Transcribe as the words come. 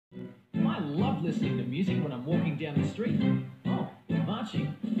love listening to music when I'm walking down the street. Oh,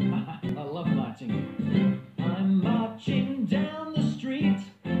 marching. I love marching. I'm marching down the street,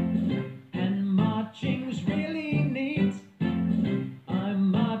 and marching's really neat.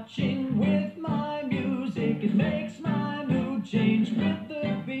 I'm marching with my music, it makes my mood change with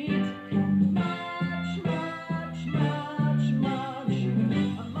the beat. March, march, march, march.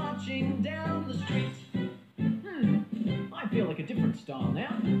 I'm marching down the street. I feel like a different style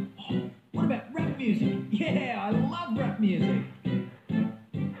now. Oh, what about rap music? Yeah, I love rap music.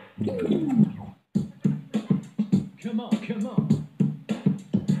 Come on, come on.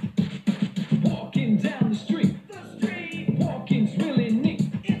 Walking down the street. The street. Walking's really neat.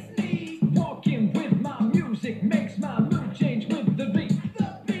 It's neat. Walking with my music makes my mood change with the beat.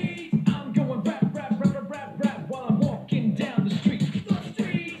 The beat. I'm going rap, rap, rap, rap, rap, rap while I'm walking down the street. The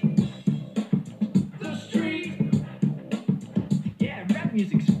street. The street. Yeah, rap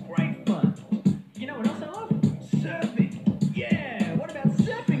music's great fun. You know what else I love? Surfing. Yeah, what about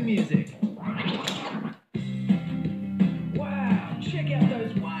surfing music? Wow, check out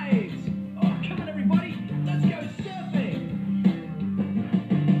those waves.